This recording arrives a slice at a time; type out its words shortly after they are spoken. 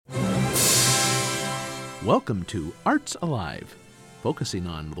Welcome to Arts Alive, focusing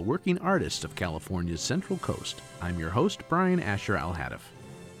on the working artists of California's Central Coast. I'm your host, Brian Asher Al-Hadif.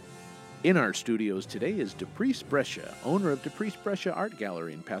 In our studios today is Deprise Brescia, owner of Deprise Brescia Art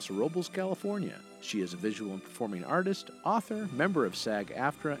Gallery in Paso Robles, California. She is a visual and performing artist, author, member of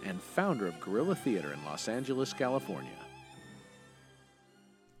SAG-AFTRA, and founder of Guerrilla Theater in Los Angeles, California.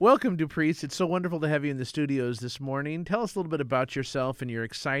 Welcome, Deprise. It's so wonderful to have you in the studios this morning. Tell us a little bit about yourself and your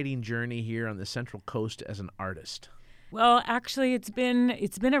exciting journey here on the Central Coast as an artist. Well, actually, it's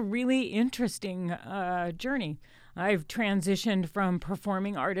been a really interesting journey. I've transitioned from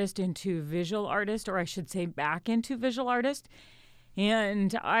performing artist into visual artist, or I should say back into visual artist,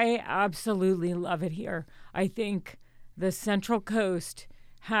 and I absolutely love it here. I think the Central Coast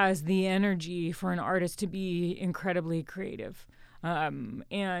has the energy for an artist to be incredibly creative.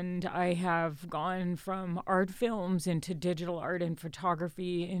 And I have gone from art films into digital art and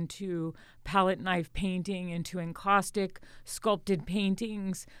photography, into palette knife painting, into encaustic, sculpted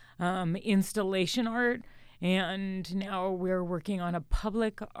paintings, installation art, and now we're working on a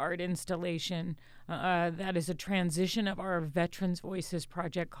public art installation that is a transition of our Veterans Voices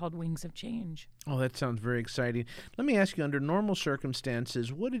project called Wings of Change. Oh, that sounds very exciting. Let me ask you, under normal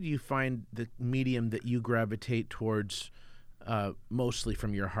circumstances, what did you find the medium that you gravitate towards mostly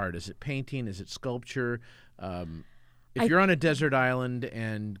from your heart? Is it painting? Is it sculpture? If you're on a desert island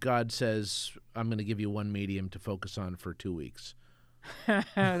and God says, I'm going to give you one medium to focus on for 2 weeks.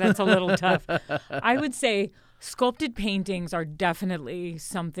 That's a little tough. I would say sculpted paintings are definitely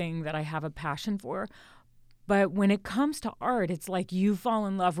something that I have a passion for. But when it comes to art, it's like you fall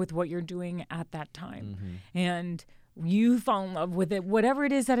in love with what you're doing at that time. Mm-hmm. And you fall in love with it, whatever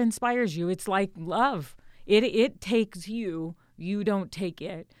it is that inspires you. It's like love. It takes you. You don't take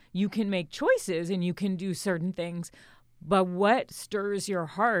it. You can make choices and you can do certain things, but what stirs your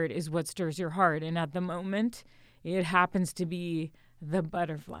heart is what stirs your heart. And at the moment, it happens to be the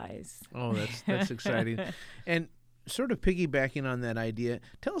butterflies. Oh, that's exciting. And sort of piggybacking on that idea,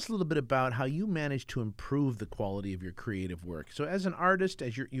 tell us a little bit about how you managed to improve the quality of your creative work. So as an artist,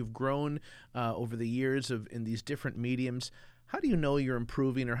 as you've grown over the years in these different mediums, how do you know you're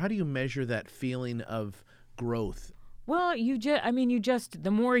improving, or how do you measure that feeling of growth? Well,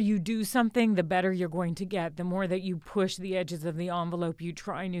 the more you do something, the better you're going to get. The more that you push the edges of the envelope, you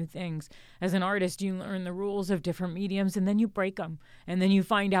try new things. As an artist, you learn the rules of different mediums, and then you break them. And then you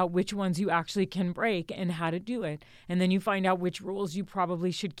find out which ones you actually can break and how to do it. And then you find out which rules you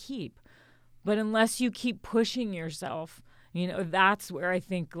probably should keep. But unless you keep pushing yourself, that's where I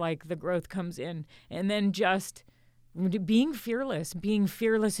think like the growth comes in. And then just being fearless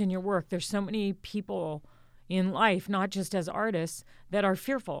in your work. There's so many people in life, not just as artists, that are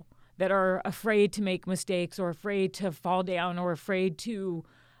fearful, that are afraid to make mistakes, or afraid to fall down, or afraid to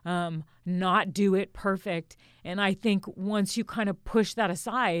not do it perfect. And I think once you kind of push that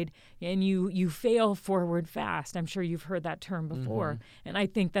aside and you fail forward fast, I'm sure you've heard that term before. Mm-hmm. And I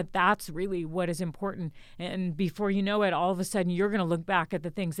think that that's really what is important. And before you know it, all of a sudden you're going to look back at the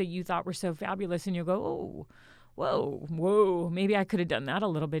things that you thought were so fabulous and you'll go, oh, whoa, maybe I could have done that a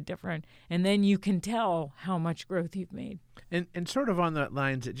little bit different. And then you can tell how much growth you've made. And sort of on that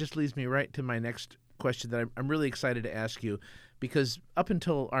lines, it just leads me right to my next question that I'm really excited to ask you, because up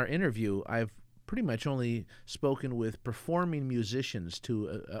until our interview, I've pretty much only spoken with performing musicians,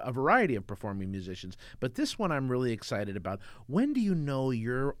 to a variety of performing musicians. But this one I'm really excited about. When do you know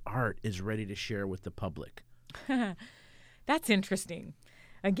your art is ready to share with the public? That's interesting.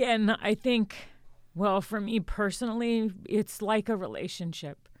 Again, I think... Well, for me personally, it's like a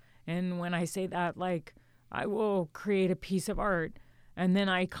relationship. And when I say that, like, I will create a piece of art and then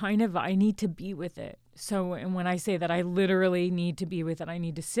I need to be with it. So, and when I say that, I literally need to be with it. I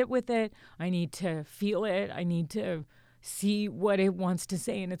need to sit with it. I need to feel it. I need to see what it wants to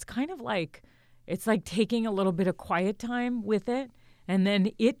say. And it's like taking a little bit of quiet time with it. And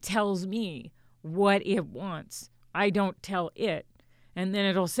then it tells me what it wants. I don't tell it. And then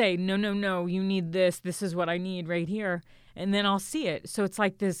it'll say, no, you need this. This is what I need right here. And then I'll see it. So it's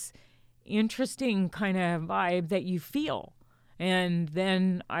like this interesting kind of vibe that you feel. And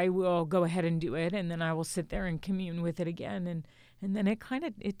then I will go ahead and do it. And then I will sit there and commune with it again. And then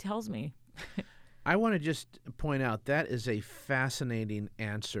it tells me. I want to just point out that is a fascinating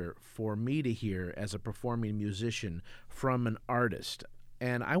answer for me to hear as a performing musician from an artist.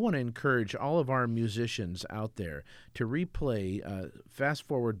 And I want to encourage all of our musicians out there to replay, fast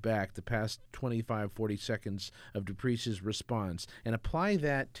forward back the past 25, 40 seconds of Deprise's response and apply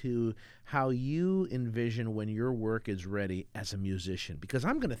that to how you envision when your work is ready as a musician. Because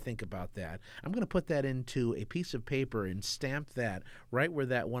I'm going to think about that. I'm going to put that into a piece of paper and stamp that right where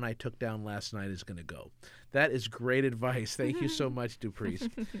that one I took down last night is going to go. That is great advice. Thank you so much, Deprise.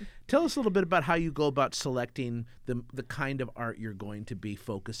 Tell us a little bit about how you go about selecting the kind of art you're going to be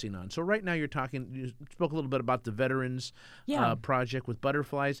focusing on. So right now you spoke a little bit about the Veterans project with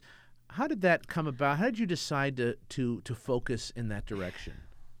butterflies. How did that come about? How did you decide to focus in that direction?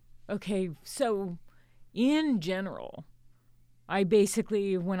 Okay, so in general, I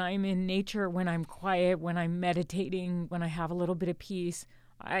basically, when I'm in nature, when I'm quiet, when I'm meditating, when I have a little bit of peace,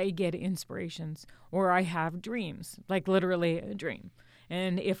 I get inspirations or I have dreams, like literally a dream.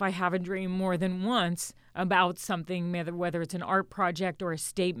 And if I have a dream more than once about something, whether it's an art project or a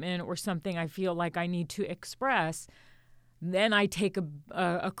statement or something I feel like I need to express, then I take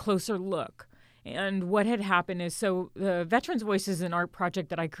a closer look. And what had happened is, so the Veterans Voice is an art project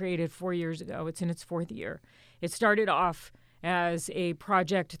that I created 4 years ago. It's in its 4th year. It started off as a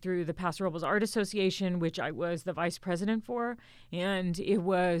project through the Paso Robles Art Association, which I was the vice president for. And it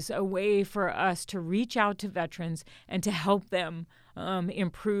was a way for us to reach out to veterans and to help them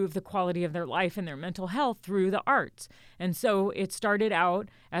improve the quality of their life and their mental health through the arts. And so it started out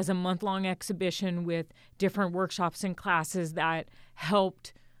as a month-long exhibition with different workshops and classes that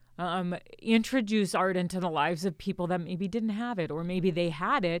helped introduce art into the lives of people that maybe didn't have it, or maybe they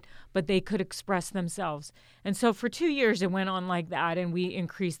had it, but they could express themselves. And so for 2 years, it went on like that, and we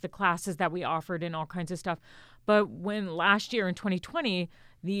increased the classes that we offered and all kinds of stuff. But when last year in 2020,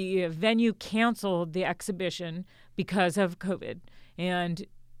 the venue canceled the exhibition because of COVID, and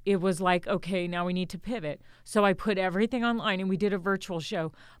it was like, okay, now we need to pivot. So I put everything online and we did a virtual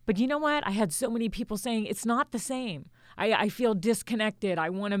show. But you know what? I had so many people saying it's not the same. I feel disconnected.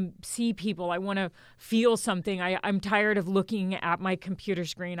 I want to see people. I want to feel something. I'm tired of looking at my computer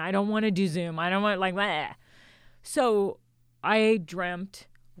screen. I don't want to do Zoom. I don't want bleh. So I dreamt,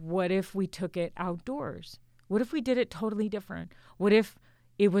 what if we took it outdoors? What if we did it totally different? What if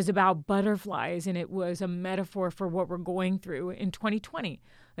it was about butterflies and it was a metaphor for what we're going through in 2020?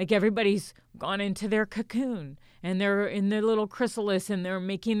 Like everybody's gone into their cocoon and they're in their little chrysalis and they're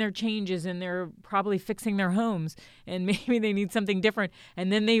making their changes and they're probably fixing their homes and maybe they need something different.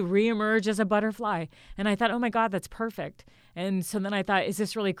 And then they reemerge as a butterfly. And I thought, oh my God, that's perfect. And so then I thought, is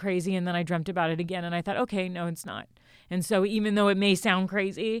this really crazy? And then I dreamt about it again and I thought, okay, no, it's not. And so even though it may sound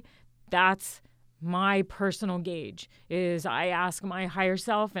crazy, that's my personal gauge. Is I ask my higher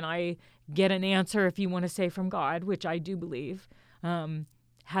self and I get an answer, if you want to say from God, which I do believe,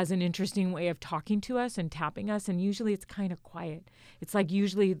 has an interesting way of talking to us and tapping us. And usually it's kind of quiet. It's like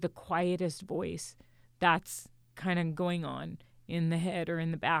usually the quietest voice that's kind of going on in the head or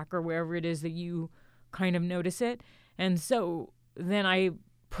in the back or wherever it is that you kind of notice it. And so then I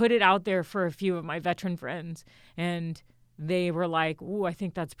put it out there for a few of my veteran friends and they were like, ooh, I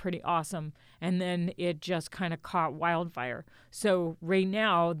think that's pretty awesome. And then it just kind of caught wildfire. So right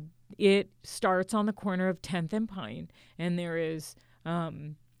now it starts on the corner of 10th and Pine, and there is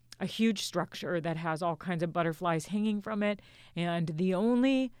a huge structure that has all kinds of butterflies hanging from it. And the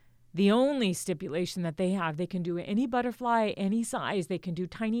only stipulation that they have, they can do any butterfly, any size. They can do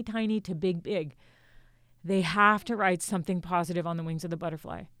tiny, tiny to big, big. They have to write something positive on the wings of the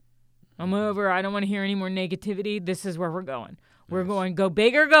butterfly. I'm over. I don't want to hear any more negativity. This is where we're going. We're going, go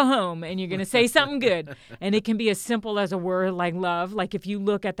big or go home, and you're going to say something good. And it can be as simple as a word like love. Like if you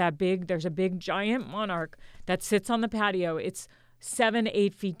look at that there's a big giant monarch that sits on the patio. It's 7 to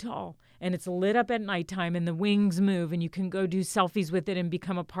 8 feet tall, and it's lit up at nighttime, and the wings move, and you can go do selfies with it and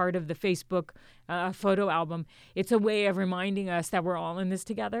become a part of the Facebook photo album. It's a way of reminding us that we're all in this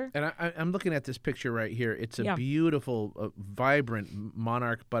together. And I'm looking at this picture right here. It's a beautiful, vibrant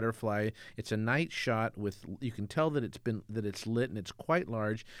monarch butterfly. It's a night shot with, you can tell that it's lit and it's quite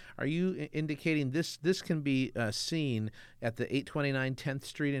large. Are you indicating this can be seen at the 829 10th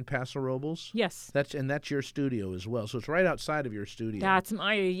Street in Paso Robles? Yes. That's your studio as well. So it's right outside of your studio. That's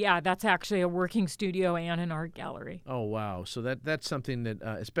actually a working studio and an art gallery. Oh, wow. So that's something that,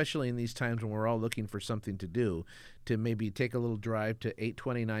 especially in these times when we're all looking for something to do, to maybe take a little drive to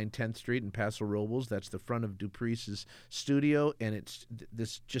 829 10th Street in Paso Robles. That's the front of Deprise's studio, and it's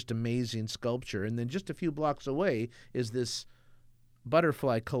this just amazing sculpture. And then just a few blocks away is this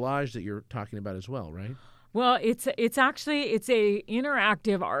butterfly collage that you're talking about as well, right? Well, it's a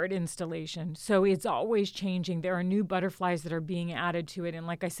interactive art installation, so it's always changing. There are new butterflies that are being added to it, and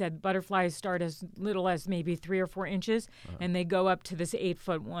like I said, butterflies start as little as maybe 3 or 4 inches, and they go up to this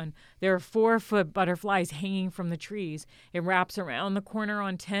 8-foot one. There are 4-foot butterflies hanging from the trees. It wraps around the corner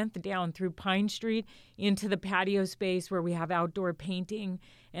on 10th, down through Pine Street, into the patio space where we have outdoor painting,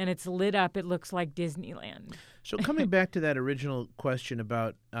 and it's lit up. It looks like Disneyland. So coming back to that original question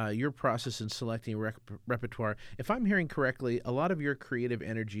about your process in selecting repertoire, if I'm hearing correctly, a lot of your creative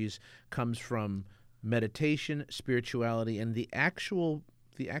energies comes from meditation, spirituality, and the actual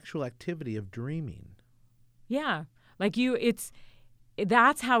activity of dreaming. Yeah,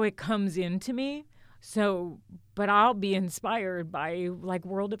 that's how it comes into me. So, but I'll be inspired by like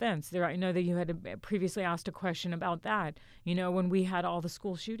world events. I know that you had previously asked a question about that. When we had all the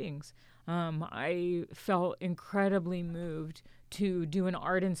school shootings, I felt incredibly moved to do an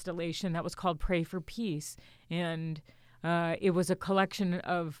art installation that was called Pray for Peace. And it was a collection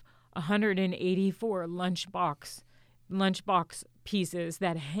of 184 lunchbox pieces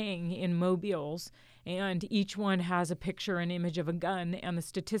that hang in mobiles, and each one has a picture and image of a gun and the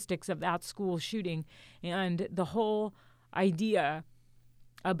statistics of that school shooting. And the whole idea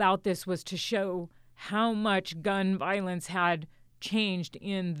about this was to show how much gun violence had changed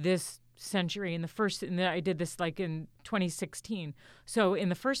in this century. I did this like in 2016. So in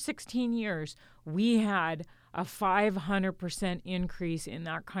the first 16 years, we had a 500% increase in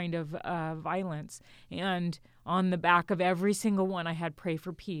that kind of violence. And on the back of every single one, I had Pray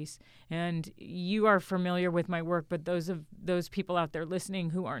for Peace. And you are familiar with my work, but those people out there listening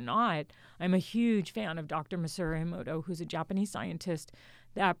who are not, I'm a huge fan of Dr. Masaru Emoto, who's a Japanese scientist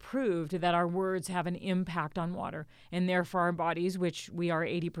that proved that our words have an impact on water, and therefore our bodies, which we are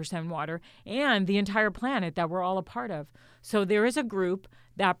 80% water, and the entire planet that we're all a part of. So there is a group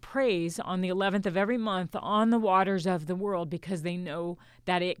that prays on the 11th of every month on the waters of the world because they know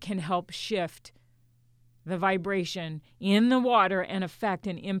that it can help shift the vibration in the water and affect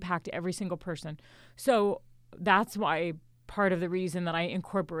and impact every single person. So that's why part of the reason that I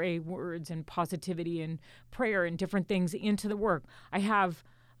incorporate words and positivity and prayer and different things into the work. I have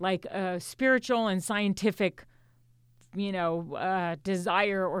like a spiritual and scientific,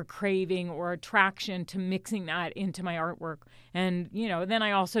 desire or craving or attraction to mixing that into my artwork. And, then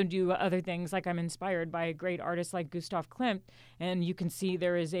I also do other things, like I'm inspired by a great artist like Gustav Klimt, and you can see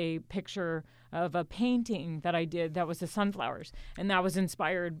there is a picture of a painting that I did that was the sunflowers, and that was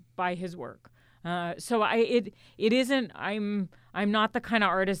inspired by his work. So it isn't, I'm not the kind of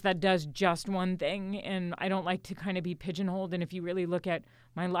artist that does just one thing, and I don't like to kind of be pigeonholed. And if you really look at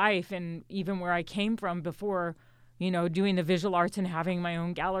my life and even where I came from before, doing the visual arts and having my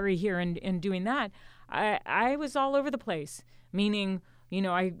own gallery here and doing that, I was all over the place, meaning,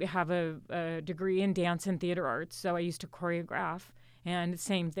 I have a degree in dance and theater arts, so I used to choreograph. And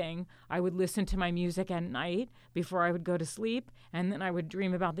same thing, I would listen to my music at night before I would go to sleep, and then I would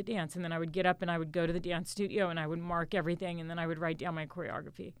dream about the dance, and then I would get up and I would go to the dance studio and I would mark everything, and then I would write down my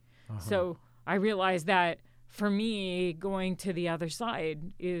choreography. So I realized that for me, going to the other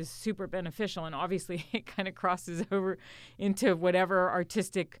side is super beneficial, and obviously it kind of crosses over into whatever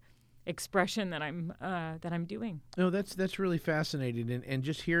artistic expression that I'm doing. No, that's really fascinating, and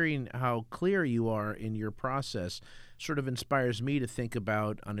just hearing how clear you are in your process sort of inspires me to think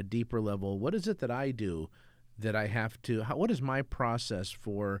about on a deeper level, what is it that I do that I have to, what is my process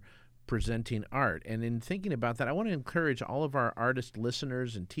for presenting art? And in thinking about that, I want to encourage all of our artist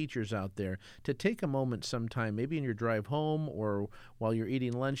listeners and teachers out there to take a moment sometime, maybe in your drive home or while you're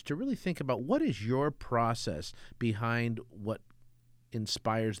eating lunch, to really think about what is your process behind what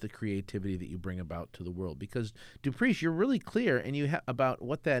inspires the creativity that you bring about to the world. Because Deprise, you're really clear about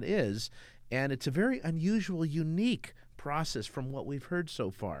what that is, and it's a very unusual, unique process from what we've heard so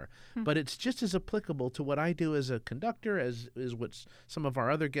far. But it's just as applicable to what I do as a conductor, as is what some of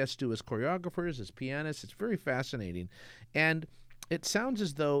our other guests do as choreographers, as pianists. It's very fascinating. And it sounds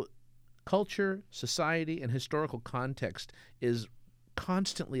as though culture, society, and historical context is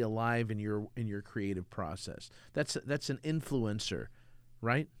constantly alive in your creative process. That's an influencer,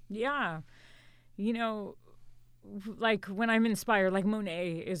 right? Yeah. Like when I'm inspired, like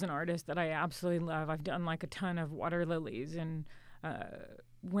Monet is an artist that I absolutely love. I've done like a ton of water lilies, and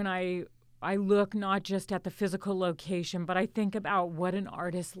when I look not just at the physical location, but I think about what an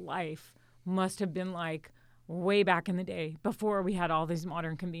artist's life must have been like way back in the day before we had all these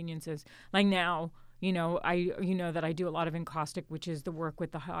modern conveniences. Like now, that I do a lot of encaustic, which is the work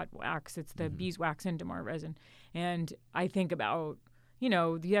with the hot wax. It's the beeswax and damar resin. And I think about, you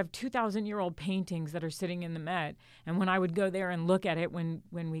have 2,000-year-old paintings that are sitting in the Met. And when I would go there and look at it when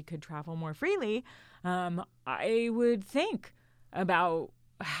we could travel more freely, I would think about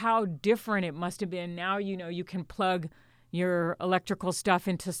how different it must have been. Now, you can plug your electrical stuff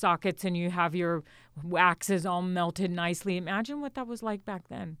into sockets and you have your waxes all melted nicely. Imagine what that was like back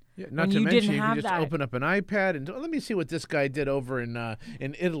then. Yeah, not to mention you can just open up an iPad and let me see what this guy did over in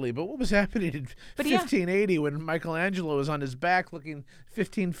Italy. But what was happening in 1580 when Michelangelo was on his back looking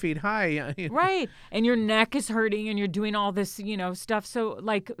 15 feet high? Right. And your neck is hurting and you're doing all this, stuff. So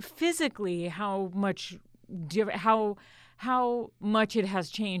like physically how much it has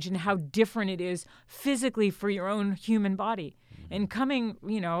changed and how different it is physically for your own human body. And coming,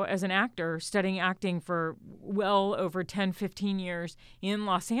 as an actor, studying acting for well over 10, 15 years in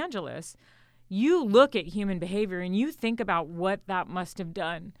Los Angeles, you look at human behavior and you think about what that must have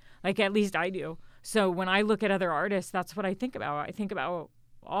done. Like, at least I do. So when I look at other artists, that's what I think about. I think about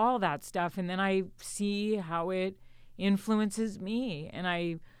all that stuff, and then I see how it influences me. And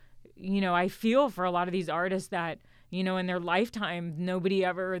I feel for a lot of these artists that, in their lifetime,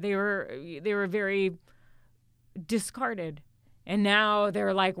 they were very discarded. And now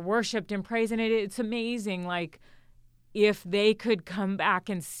they're like worshipped and praised. And it's amazing, like, if they could come back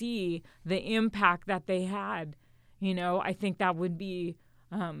and see the impact that they had, I think that would be,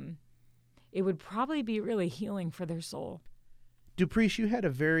 it would probably be really healing for their soul. Deprise, you had a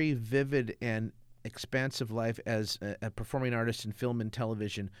very vivid and expansive life as a performing artist in film and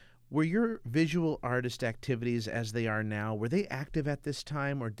television. Were your visual artist activities as they are now, were they active at this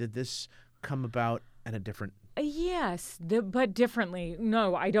time, or did this come about at a different? Yes, but differently.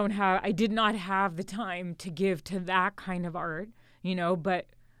 No, I did not have the time to give to that kind of art, but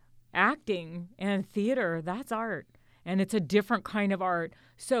acting and theater, that's art. And it's a different kind of art.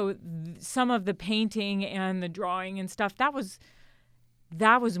 So some of the painting and the drawing and stuff, that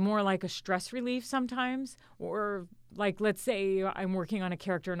was more like a stress relief sometimes. Or like, let's say I'm working on a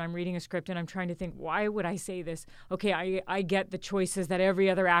character and I'm reading a script and I'm trying to think, why would I say this? Okay, I get the choices that every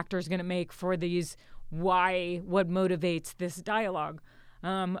other actor is going to make for these. What motivates this dialogue?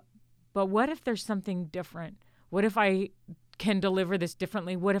 But what if there's something different? What if I can deliver this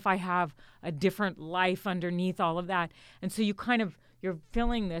differently? What if I have a different life underneath all of that? And so you're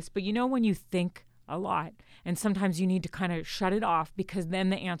feeling this, but when you think a lot, and sometimes you need to kind of shut it off because then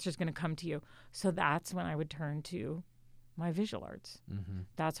the answer is going to come to you. So that's when I would turn to my visual arts. Mm-hmm.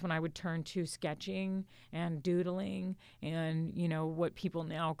 That's when I would turn to sketching and doodling and, what people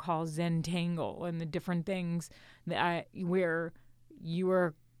now call Zentangle and the different things that where you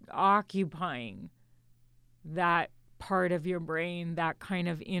are occupying that part of your brain that kind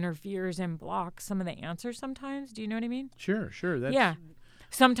of interferes and blocks some of the answers sometimes. Do you know what I mean? Sure. Yeah.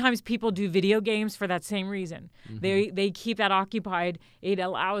 Sometimes people do video games for that same reason. Mm-hmm. They keep that occupied. It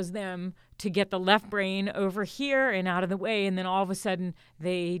allows them to get the left brain over here and out of the way, and then all of a sudden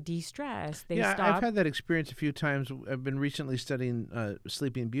they de-stress. They stop. I've had that experience a few times. I've been recently studying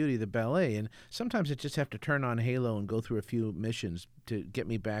Sleeping Beauty, the ballet, and sometimes I just have to turn on Halo and go through a few missions to get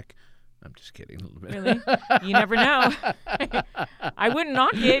me back. I'm just kidding a little bit. Really? You never know. I wouldn't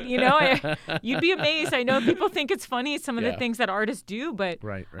knock it, You'd be amazed. I know people think it's funny, some of the things that artists do, but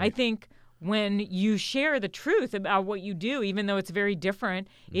right. I think when you share the truth about what you do, even though it's very different,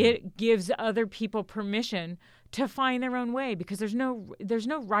 it gives other people permission to find their own way, because there's no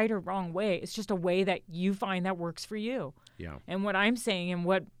right or wrong way. It's just a way that you find that works for you. Yeah. And what I'm saying and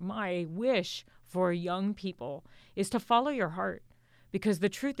what my wish for young people is to follow your heart. Because the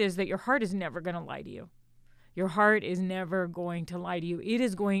truth is that your heart is never going to lie to you. Your heart is never going to lie to you. It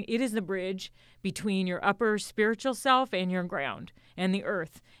is the bridge between your upper spiritual self and your ground and the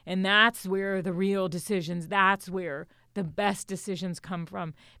earth. And that's where the real decisions, that's where the best decisions come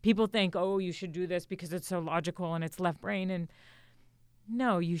from. People think, oh, you should do this because it's so logical and it's left brain. And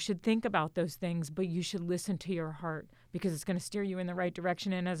no, you should think about those things, but you should listen to your heart because it's going to steer you in the right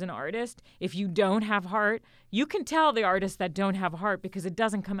direction. And as an artist, if you don't have heart, you can tell the artists that don't have heart because it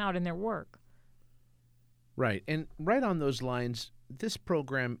doesn't come out in their work. Right. And right on those lines, this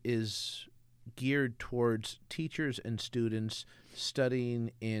program is geared towards teachers and students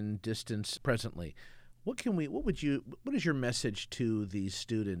studying in distance presently. What is your message to these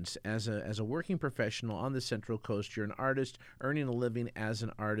students as a working professional on the Central Coast? You're an artist earning a living as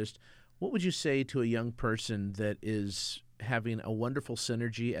an artist. What would you say to a young person that is having a wonderful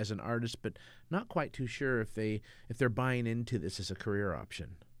synergy as an artist, but not quite too sure if they're buying into this as a career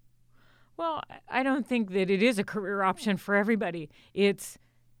option? Well, I don't think that it is a career option for everybody. It's,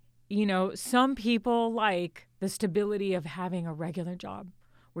 some people like the stability of having a regular job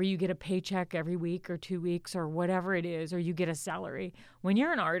where you get a paycheck every week or 2 weeks or whatever it is, or you get a salary. When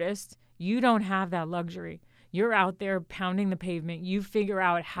you're an artist, you don't have that luxury. You're out there pounding the pavement. You figure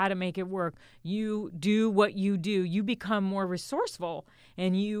out how to make it work. You do what you do. You become more resourceful,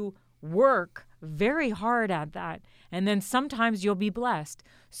 and you work very hard at that. And then sometimes you'll be blessed.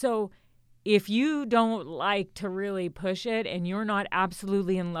 So if you don't like to really push it and you're not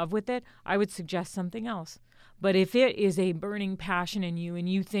absolutely in love with it, I would suggest something else. But if it is a burning passion in you and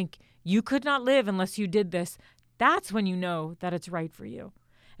you think you could not live unless you did this, that's when you know that it's right for you.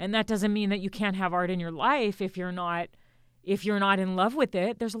 And that doesn't mean that you can't have art in your life if you're not in love with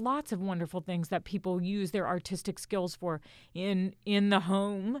it. There's lots of wonderful things that people use their artistic skills for in the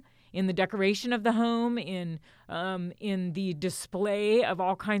home, in the decoration of the home, in the display of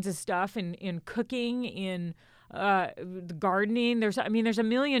all kinds of stuff, in cooking, in gardening. There's a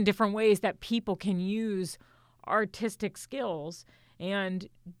million different ways that people can use artistic skills. And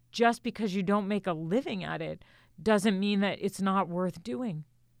just because you don't make a living at it doesn't mean that it's not worth doing.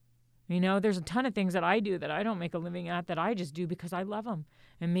 There's a ton of things that I do that I don't make a living at that I just do because I love them.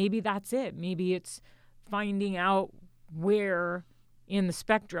 And maybe that's it. Maybe it's finding out where in the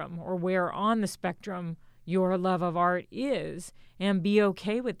spectrum or where on the spectrum your love of art is, and be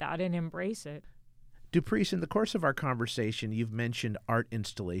okay with that and embrace it. Deprise, in the course of our conversation, you've mentioned art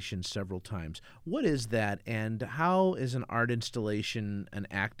installation several times. What is that, and how is an art installation an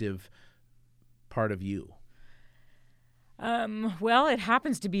active part of you? Well, it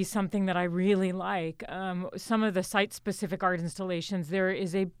happens to be something that I really like. Some of the site-specific art installations, there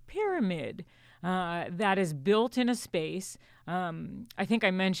is a pyramid that is built in a space. I think I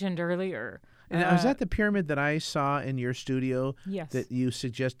mentioned earlier. And was that the pyramid that I saw in your studio? Yes. That you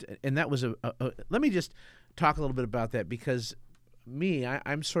suggest, and that was let me just talk a little bit about that, because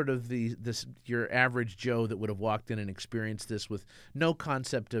I'm sort of your average Joe that would have walked in and experienced this with no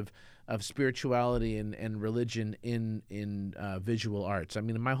concept of spirituality and religion in visual arts. I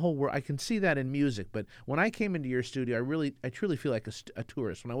mean, in my whole world, I can see that in music, but when I came into your studio, I truly feel like a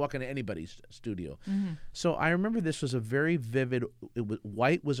tourist when I walk into anybody's studio. Mm-hmm. So I remember this was a very vivid.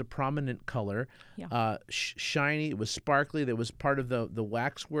 White was a prominent color, yeah. Shiny. It was sparkly. There was part of the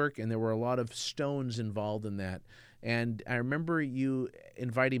waxwork, and there were a lot of stones involved in that. And I remember you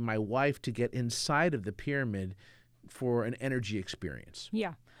inviting my wife to get inside of the pyramid for an energy experience.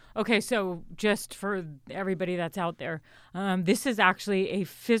 Yeah. Okay, so just for everybody that's out there, this is actually a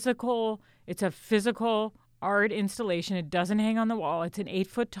physical art installation. It doesn't hang on the wall. It's an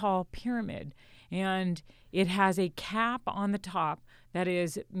 8-foot tall pyramid, and it has a cap on the top that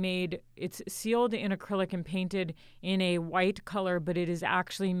is it's sealed in acrylic and painted in a white color, but it is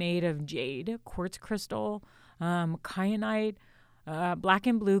actually made of jade, quartz crystal, kyanite, black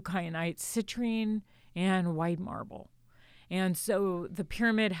and blue kyanite, citrine, and white marble. And so the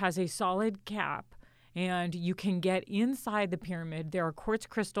pyramid has a solid cap, and you can get inside the pyramid. There are quartz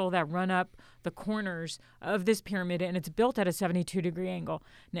crystal that run up the corners of this pyramid, and it's built at a 72-degree angle.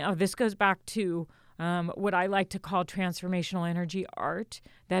 Now, this goes back to what I like to call transformational energy art.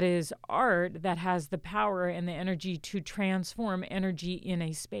 That is art that has the power and the energy to transform energy in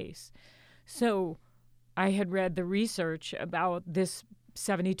a space. So I had read the research about this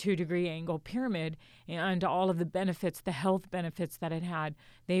 72-degree angle pyramid and all of the benefits, the health benefits that it had.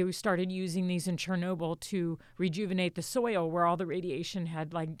 They started using these in Chernobyl to rejuvenate the soil where all the radiation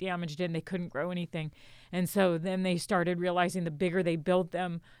had damaged it and they couldn't grow anything. And so then they started realizing the bigger they built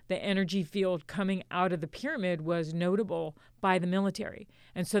them, the energy field coming out of the pyramid was notable by the military.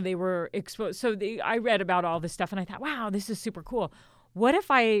 And so they were exposed. So I read about all this stuff and I thought, wow, this is super cool. What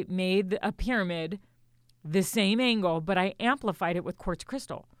if I made a pyramid the same angle, but I amplified it with quartz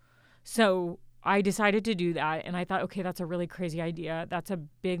crystal? So I decided to do that, and I thought, okay, that's a really crazy idea. That's a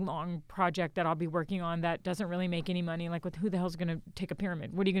big, long project that I'll be working on that doesn't really make any money. Who the hell's going to take a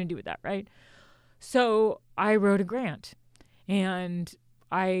pyramid? What are you going to do with that, right? So I wrote a grant, and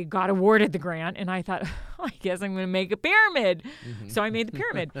I got awarded the grant, and I thought, I guess I'm going to make a pyramid. Mm-hmm. So I made the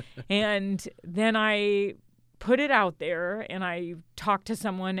pyramid, and then I put it out there, and I talked to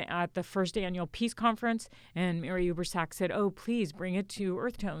someone at the first annual Peace Conference, and Mary Ubersack said, oh, please bring it to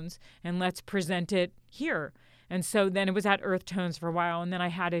Earth Tones, and let's present it here. And so then it was at Earth Tones for a while, and then I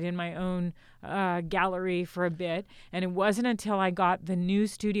had it in my own gallery for a bit, and it wasn't until I got the new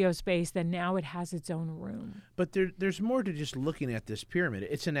studio space that now it has its own room. But there's more to just looking at this pyramid.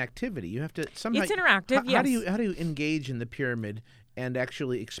 It's an activity. You have to somehow... It's interactive, yes. How do you engage in the pyramid and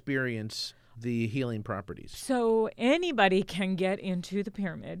actually experience the healing properties? So anybody can get into the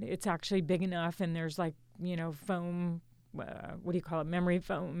pyramid. It's actually big enough, and there's foam what do you call it, memory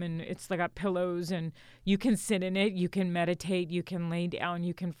foam, and it's like got pillows, and you can sit in it, you can meditate, you can lay down,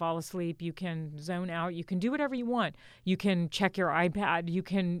 you can fall asleep, you can zone out, you can do whatever you want. You can check your iPad, you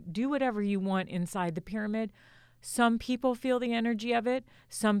can do whatever you want inside the pyramid. Some people feel the energy of it,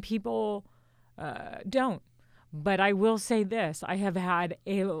 some people don't. But I will say this, I have had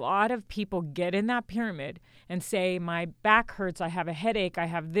a lot of people get in that pyramid and say, my back hurts, I have a headache, I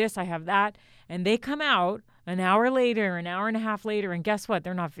have this, I have that, and they come out an hour later, an hour and a half later, and guess what?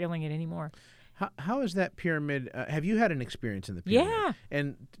 They're not feeling it anymore. How is that pyramid? Have you had an experience in the pyramid? Yeah.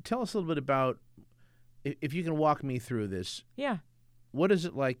 And tell us a little bit about, if you can walk me through this. Yeah. What is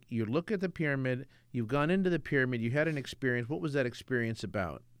it like? You look at the pyramid, you've gone into the pyramid, you had an experience. What was that experience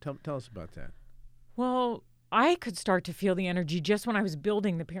about? Tell us about that. Well, I could start to feel the energy just when I was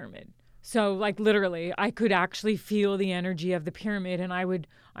building the pyramid. So like literally, I could actually feel the energy of the pyramid, and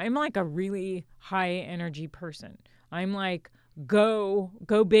I'm like a really high energy person. I'm like, go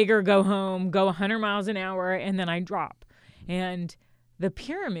big or go home, go 100 miles an hour, and then I drop. And the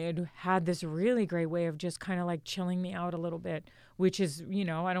pyramid had this really great way of just kind of like chilling me out a little bit, which is, I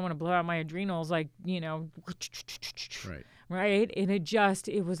don't want to blow out my adrenals, like, right? And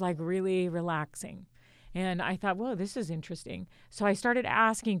it was like really relaxing. And I thought, whoa, this is interesting. So I started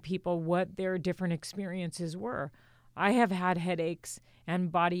asking people what their different experiences were. I have had headaches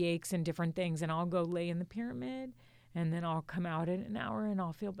and body aches and different things, and I'll go lay in the pyramid, and then I'll come out in an hour and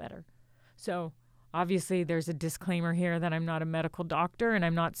I'll feel better. So obviously there's a disclaimer here that I'm not a medical doctor and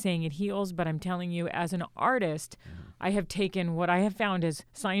I'm not saying it heals, but I'm telling you as an artist, I have taken what I have found as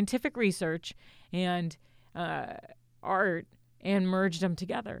scientific research and art and merged them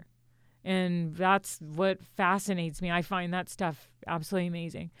together. And that's what fascinates me. I find that stuff absolutely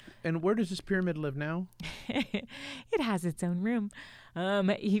amazing. And where does this pyramid live now? It has its own room.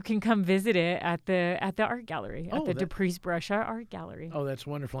 You can come visit it at the art gallery, at the Deprise Brescia Art Gallery. Oh, that's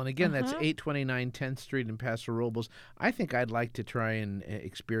wonderful. And again, that's 829 10th Street in Paso Robles. I think I'd like to try and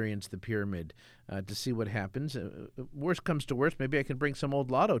experience the pyramid to see what happens. Worst comes to worst, maybe I can bring some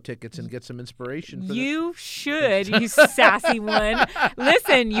old lotto tickets and get some inspiration. You should, you sassy one.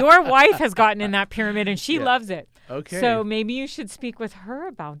 Listen, your wife has gotten in that pyramid and she loves it. Okay. So maybe you should speak with her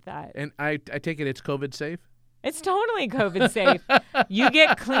about that. And I take it it's COVID safe? It's totally COVID safe. You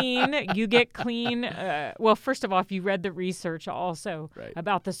get clean. Well, first of all, if you read the research also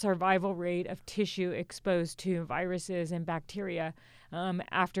about the survival rate of tissue exposed to viruses and bacteria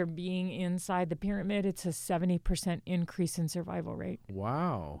after being inside the pyramid, it's a 70% increase in survival rate.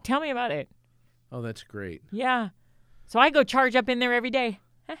 Wow. Tell me about it. Oh, that's great. Yeah. So I go charge up in there every day.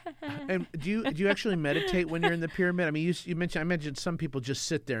 And do you actually meditate when you're in the pyramid? I mean, I mentioned some people just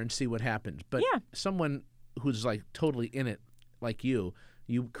sit there and see what happens, but someone who's like totally in it, like you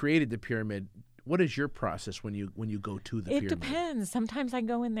created the pyramid. What is your process when you go to the pyramid? It depends. Sometimes I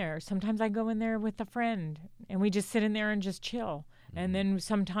go in there. Sometimes I go in there with a friend, and we just sit in there and just chill. Mm-hmm. And then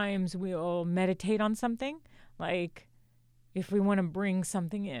sometimes we'll meditate on something, like if we want to bring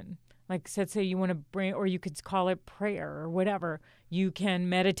something in. Like, let's say you want to bring, or you could call it prayer or whatever. You can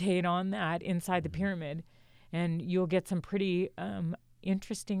meditate on that inside the pyramid, and you'll get some pretty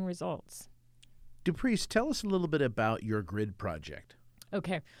interesting results. Deprise, tell us a little bit about your grid project.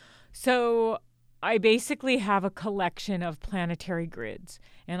 Okay. So I basically have a collection of planetary grids,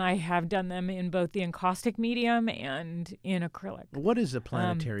 and I have done them in both the encaustic medium and in acrylic. What is a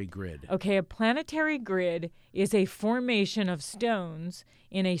planetary grid? Okay, a planetary grid is a formation of stones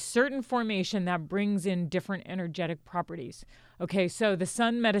in a certain formation that brings in different energetic properties. Okay, so the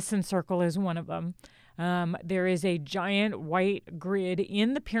sun medicine circle is one of them. There is a giant white grid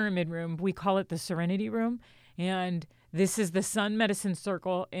in the pyramid room. We call it the Serenity Room. And this is the sun medicine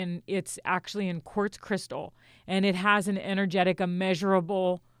circle, and it's actually in quartz crystal. And it has an energetic, a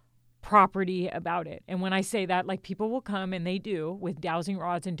measurable property about it. And when I say that, like people will come, and they do, with dowsing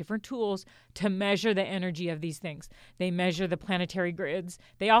rods and different tools to measure the energy of these things. They measure the planetary grids.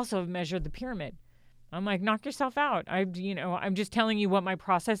 They also have measured the pyramid. I'm like, knock yourself out. I'm just telling you what my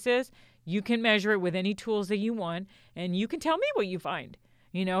process is. You can measure it with any tools that you want, and you can tell me what you find.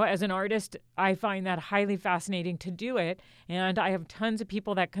 As an artist, I find that highly fascinating to do it, and I have tons of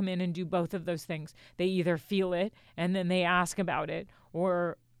people that come in and do both of those things. They either feel it, and then they ask about it,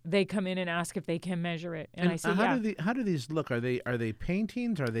 or they come in and ask if they can measure it. And I say, how do these look? Are they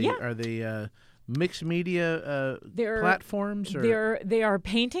paintings? Are they mixed media platforms? Or? They are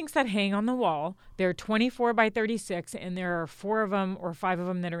paintings that hang on the wall. They're 24 by 36, and there are 4 of them or 5 of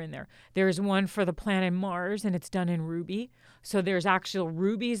them that are in there. There's one for the planet Mars, and it's done in ruby. So there's actual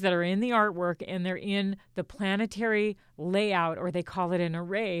rubies that are in the artwork, and they're in the planetary layout, or they call it an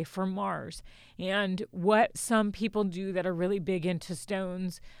array for Mars. And what some people do that are really big into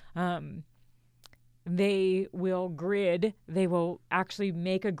stones, they will grid. They will actually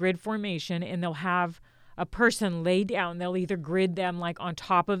make a grid formation, and they'll have a person lay down. They'll either grid them like on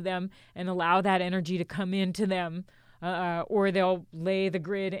top of them and allow that energy to come into them, or they'll lay the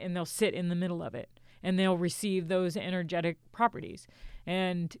grid and they'll sit in the middle of it, and they'll receive those energetic properties.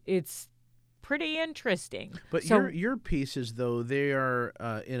 And it's pretty interesting. But so, your pieces, though, they are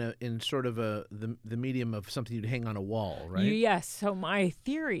in sort of the medium of something you'd hang on a wall, right? Yes. So my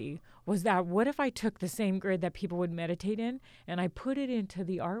theory was that what if I took the same grid that people would meditate in and I put it into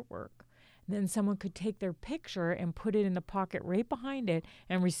the artwork? Then someone could take their picture and put it in the pocket right behind it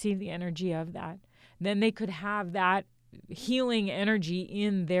and receive the energy of that. Then they could have that healing energy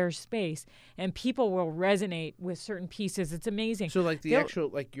in their space, and people will resonate with certain pieces. It's amazing. So like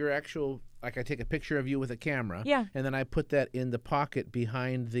your actual, like I take a picture of you with a camera, yeah, and then I put that in the pocket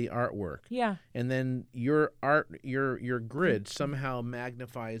behind the artwork. Yeah. And then your grid somehow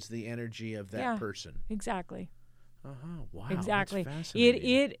magnifies the energy of that person. Exactly. Uh-huh. Wow. Exactly. That's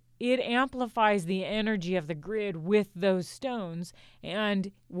fascinating. It amplifies the energy of the grid with those stones,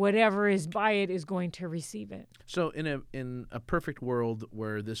 and whatever is by it is going to receive it. So in a perfect world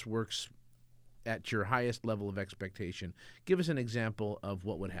where this works at your highest level of expectation, give us an example of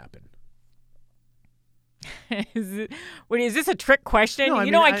what would happen. Is this a trick question?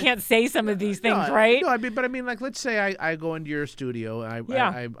 No, I can't say some of these things, right? No, like let's say I go into your studio,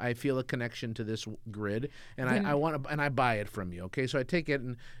 I feel a connection to this grid, and I buy it from you. Okay, so I take it,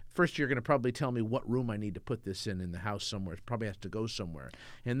 and first you're going to probably tell me what room I need to put this in the house somewhere. It probably has to go somewhere.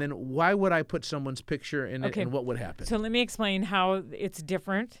 And then why would I put someone's picture in it, and what would happen? So let me explain how it's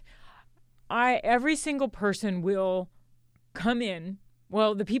different. Every single person will come in.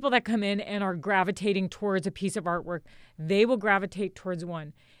 Well, the people that come in and are gravitating towards a piece of artwork, they will gravitate towards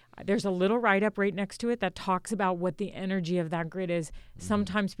one. There's a little write-up right next to it that talks about what the energy of that grid is. Mm-hmm.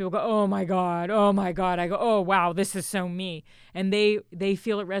 Sometimes people go, oh, my God. I go, oh, wow, this is so me. And they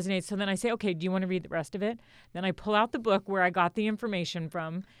feel it resonates. So then I say, okay, do you want to read the rest of it? Then I pull out the book where I got the information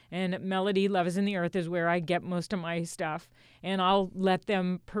from, and Melody, Love is in the Earth is where I get most of my stuff, and I'll let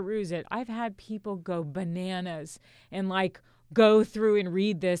them peruse it. I've had people go bananas and go through and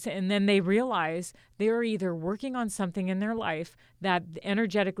read this, and then they realize they're either working on something in their life that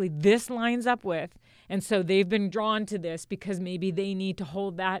energetically this lines up with, and so they've been drawn to this because maybe they need to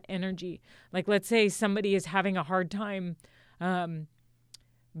hold that energy. Like, let's say somebody is having a hard time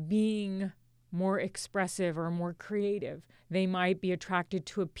being more expressive or more creative. They might be attracted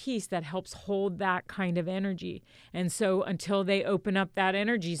to a piece that helps hold that kind of energy. And so until they open up that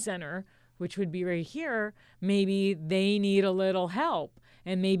energy center, which would be right here, maybe they need a little help.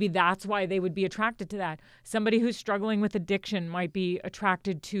 And maybe that's why they would be attracted to that. Somebody who's struggling with addiction might be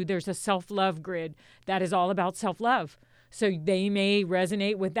attracted to, there's a self-love grid that is all about self-love. So they may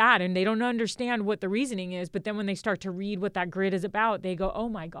resonate with that, and they don't understand what the reasoning is. But then when they start to read what that grid is about, they go, oh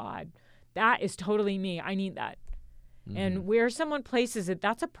my God, that is totally me. I need that. Mm-hmm. And where someone places it,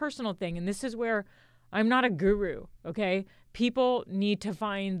 that's a personal thing. And this is where I'm not a guru, okay? People need to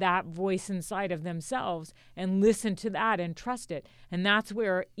find that voice inside of themselves and listen to that and trust it. And that's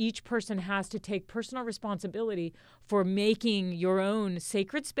where each person has to take personal responsibility for making your own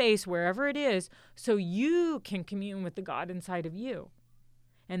sacred space, wherever it is, so you can commune with the God inside of you.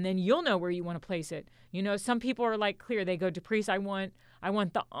 And then you'll know where you want to place it. Some people are clear. They go, Deprise, I want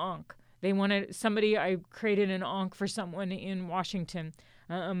the Ankh. They wanted somebody, I created an Ankh for someone in Washington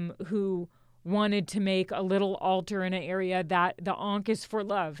who wanted to make a little altar in an area that the Ankh is for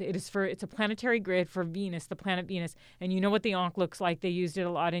love. It's a planetary grid for Venus, the planet Venus. And you know what the Ankh looks like. They used it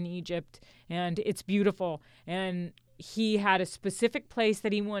a lot in Egypt, and it's beautiful. And he had a specific place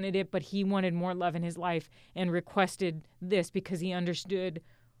that he wanted it, but he wanted more love in his life and requested this because he understood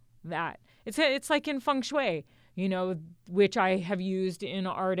that. It's like in feng shui, which I have used in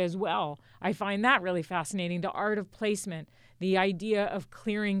art as well. I find that really fascinating, the art of placement. The idea of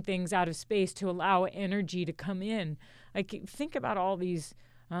clearing things out of space to allow energy to come in. Think about all these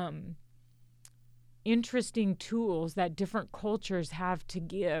interesting tools that different cultures have to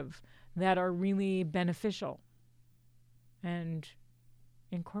give that are really beneficial, and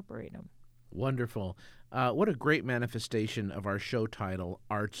incorporate them. Wonderful. What a great manifestation of our show title,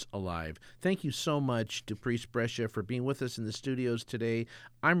 Arts Alive. Thank you so much, Deprise Brescia, for being with us in the studios today.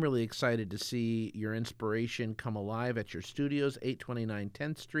 I'm really excited to see your inspiration come alive at your studios, 829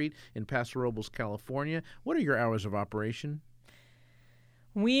 10th Street in Paso Robles, California. What are your hours of operation?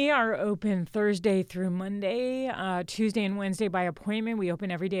 We are open Thursday through Monday, Tuesday and Wednesday by appointment. We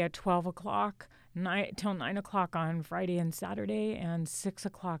open every day at 12 o'clock. Till 9 o'clock on Friday and Saturday, and 6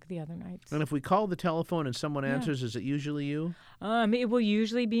 o'clock the other nights. And if we call the telephone and someone answers, is it usually you? It will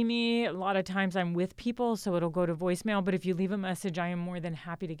usually be me. A lot of times I'm with people, so it'll go to voicemail. But if you leave a message, I am more than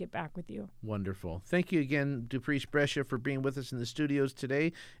happy to get back with you. Wonderful. Thank you again, Deprise Brescia, for being with us in the studios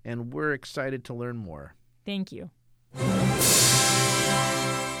today, and we're excited to learn more. Thank you.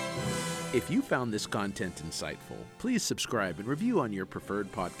 If you found this content insightful, please subscribe and review on your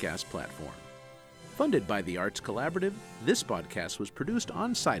preferred podcast platform. Funded by the Arts Collaborative, this podcast was produced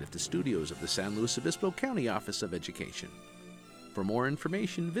on-site at the studios of the San Luis Obispo County Office of Education. For more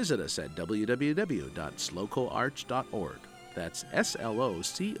information, visit us at www.slocoarts.org. That's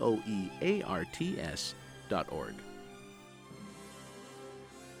SLOCOEARTS.org.